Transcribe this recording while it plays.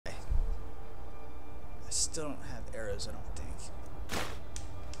still don't have arrows, I don't think.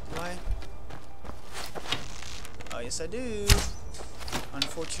 Do I? Oh, yes I do.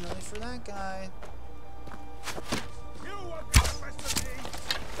 Unfortunately for that guy. You want to mess with me?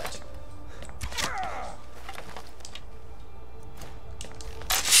 Gotcha.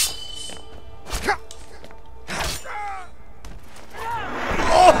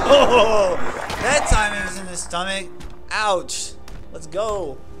 Oh! That time it was in the stomach. Ouch. Let's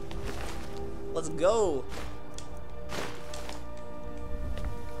go. Let's go.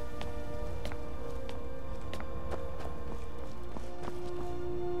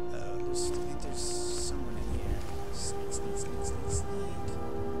 I think there's someone in here. Sneak.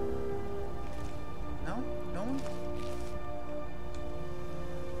 No? No one?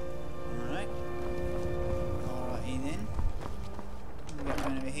 Alright. Alright then. We got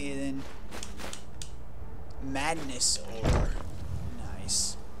one over here then. Madness ore.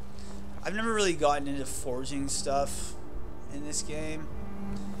 Nice. I've never really gotten into forging stuff in this game.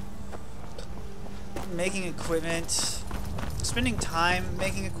 Making equipment, spending time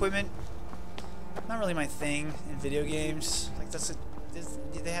making equipment, not really my thing in video games. Like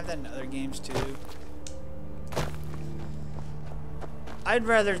they have that in other games too. I'd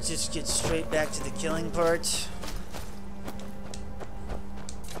rather just get straight back to the killing part.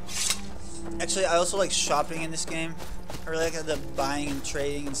 Actually, I also like shopping in this game. I really like the buying and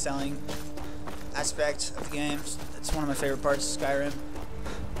trading and selling aspect of the game. It's one of my favorite parts of Skyrim.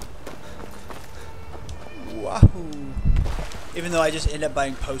 Wahoo! Even though I just end up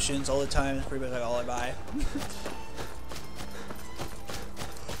buying potions all the time, that's pretty much like all I buy.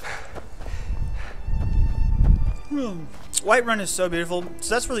 Whiterun is so beautiful.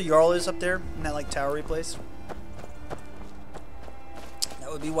 So that's where the Jarl is up there, in that like towery place.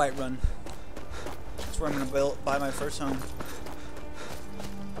 That would be Whiterun. That's where I'm gonna buy my first home.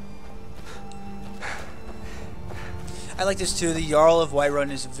 I like this too. The Jarl of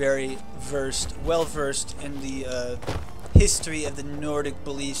Whiterun is very well versed in the history of the Nordic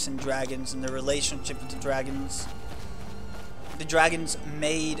beliefs and dragons and the relationship with the dragons. The dragons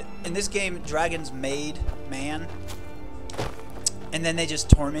made, in this game, dragons made man, and then they just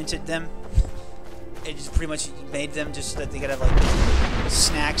tormented them. It just pretty much made them just so that they could have like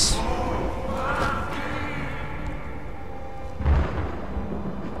snacks.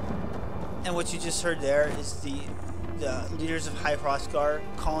 And what you just heard there is the leaders of High Hrothgar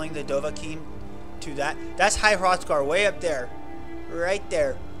calling the Dovahkiin to that. That's High Hrothgar way up there. Right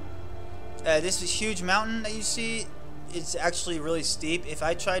there. This is huge mountain that you see. It's actually really steep. If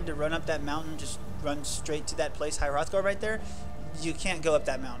I tried to run up that mountain, just run straight to that place, High Hrothgar right there, you can't go up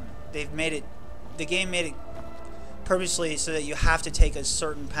that mountain. They've made it, the game made it purposely so that you have to take a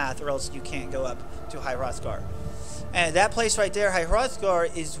certain path or else you can't go up to High Hrothgar. And that place right there, High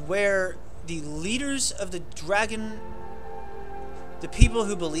Hrothgar, is where the leaders of the dragon, the people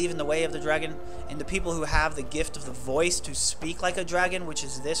who believe in the way of the dragon, and the people who have the gift of the voice to speak like a dragon, which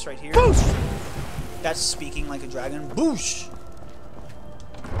is this right here. Boosh! That's speaking like a dragon. Boosh!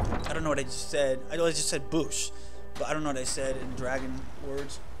 I don't know what I just said. I just said boosh, but I don't know what I said in dragon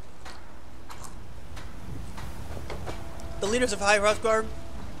words. The leaders of High Hrothgar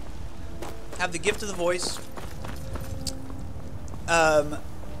have the gift of the voice.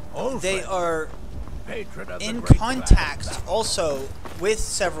 They are in contact also with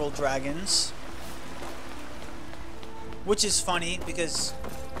several dragons, which is funny because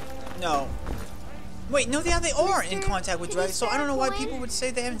they are in contact with dragons. So I don't know why people would say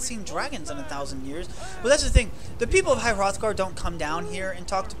they haven't seen dragons in 1,000 years. But that's the thing. The people of High Hrothgar don't come down here and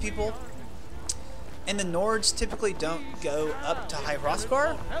talk to people. And the Nords typically don't go up to High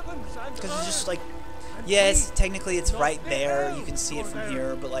Hrothgar because it's just like, yes, technically it's right there. You can see it from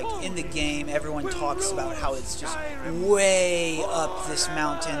here. But like in the game, everyone talks about how it's just way up this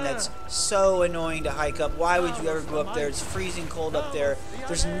mountain that's so annoying to hike up. Why would you ever go up there? It's freezing cold up there.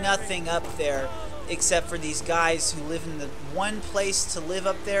 There's nothing up there except for these guys who live in the one place to live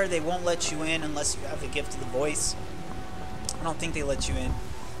up there. They won't let you in unless you have the gift of the voice. I don't think they let you in.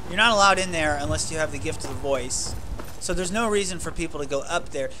 You're not allowed in there unless you have the gift of the voice. So there's no reason for people to go up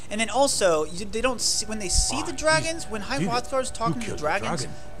there. And then also, they don't see, when they see the dragons, when High Hrothgar's talking to the dragons,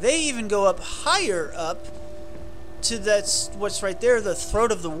 they even go up higher up to what's right there, the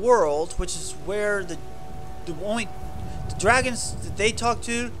throat of the world, which is where the dragons that they talk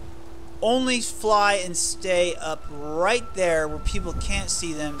to only fly and stay up right there where people can't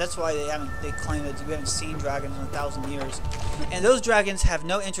see them. That's why they claim that we haven't seen dragons in 1,000 years. And those dragons have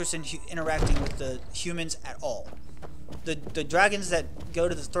no interest in interacting with the humans at all. The dragons that go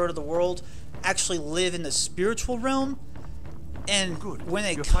to the throat of the world actually live in the spiritual realm And Good. when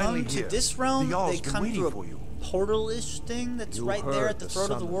they You're come finally to here. this realm, The Jarl's they been come waiting through for you. a portal-ish thing that's right there at the throat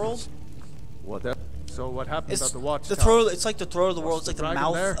of the world. So what happened It's at the watch the tower? throat. It's like the throat of the world. It's like the dragon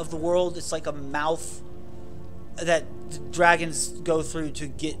mouth there? of the world. It's like a mouth that the dragons go through to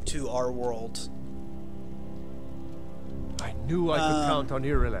get to our world. I knew I could count on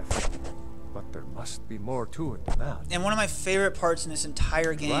Irileth, but there must be more to it than that. And one of my favorite parts in this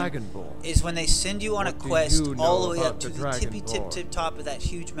entire game Dragonborn. is when they send you on a What do quest you all know the way up about to the the tippy Dragonborn? tip top of that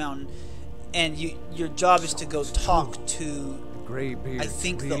huge mountain, and your job is to go talk to, Greybeards I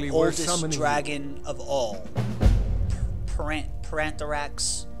think, really the were oldest summoning you. dragon of all,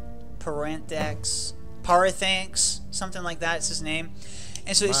 Paranthax, Parathanx, something like that. It's his name.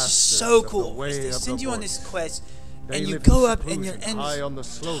 And so it's just Masters so of the cool. way They of send the you on this voice. quest, They and you live go in up, and you're seclusion, in high on the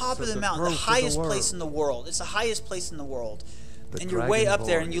slopes top of the of the mountain, the growth of the highest place world. in the world. It's the highest place in the world. The And you're way up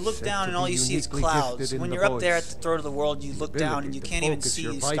there, Dragonborn and you is look said down, to and all be you see is uniquely clouds. gifted in When the you're up there at voice. the throat of the world, you look down, and you can't even focus see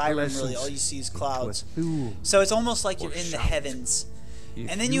your vital Skyrim really. essence All you see is into a clouds. theme So it's almost like or you're in the shout. heavens. If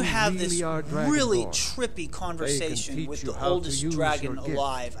And then you have this really are really Dragonborn, trippy conversation teach with you the how to oldest use dragon your gift.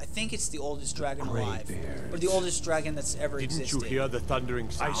 alive. I think it's the oldest dragon alive. Or the oldest dragon that's ever Didn't existed. you hear the thundering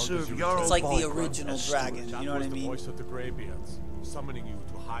sound? I serve as you Jarl It's like the Balgruuf original as dragon, steward. you know what I That was mean? the voice of the Greybeards, summoning you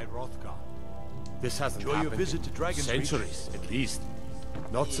to High Hrothgar. This hasn't Enjoy your happened visit in to Dragon Reach. centuries, at least.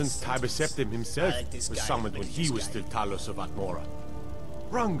 Not since Tiber Septim himself I like this was guy. summoned Look when at he this was guy. still Talos of Atmora.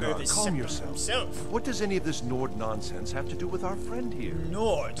 Rungar, Nervous calm Septim yourself. himself. What does any of this Nord nonsense have to do with our friend here?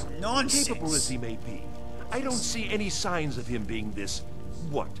 Nord, nonsense. Capable as he may be, I don't see any signs of him being this,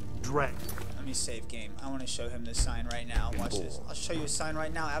 dragon. Let me save game. I want to show him this sign right now. Watch this. I'll show you a sign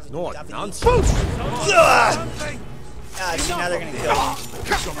right now. Nord, Avenue. nonsense. See, now they're gonna kill me.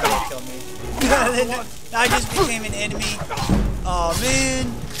 They're gonna kill me. I just became an enemy. Oh man.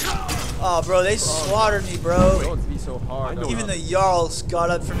 Oh bro, they slaughtered me, bro. Don't be so hard. on Even us. the Jarl got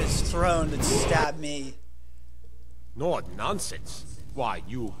up from his throne to stab me. Nord, nonsense. Why,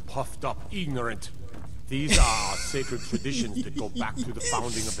 you puffed up ignorant. These are our sacred traditions that go back to the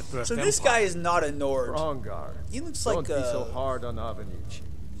founding of the First So Empire. this guy is not a Nord. Rongar. He looks Don't like be so a. hard on Avenici.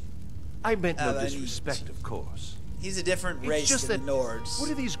 I meant no Avenice. disrespect, of course. He's a different race It's just than that, the Nords. what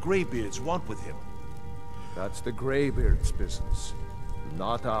do these Greybeards want with him? That's the Greybeards' business,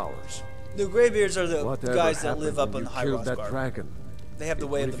 not ours. The Greybeards are the Whatever guys that happened live up when on the you High killed that Hrothgar. dragon? They have the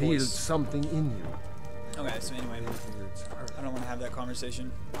way It of the revealed voice. something in you. Okay, so anyway, Greybeards hurt. I don't want to have that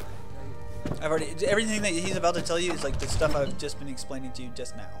conversation. I've already everything that he's about to tell you is like the stuff I've just been explaining to you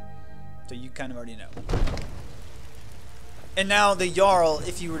just now, so you kind of already know. And now the Jarl,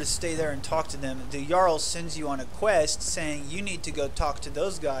 if you were to stay there and talk to them, the Jarl sends you on a quest saying you need to go talk to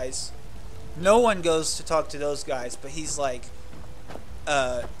those guys. No one goes to talk to those guys, but he's like,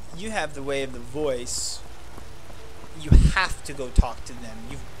 you have the way of the voice. You have to go talk to them.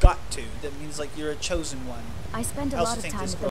 You've got to. That means like you're a chosen one. I spend a I also lot of think time this at the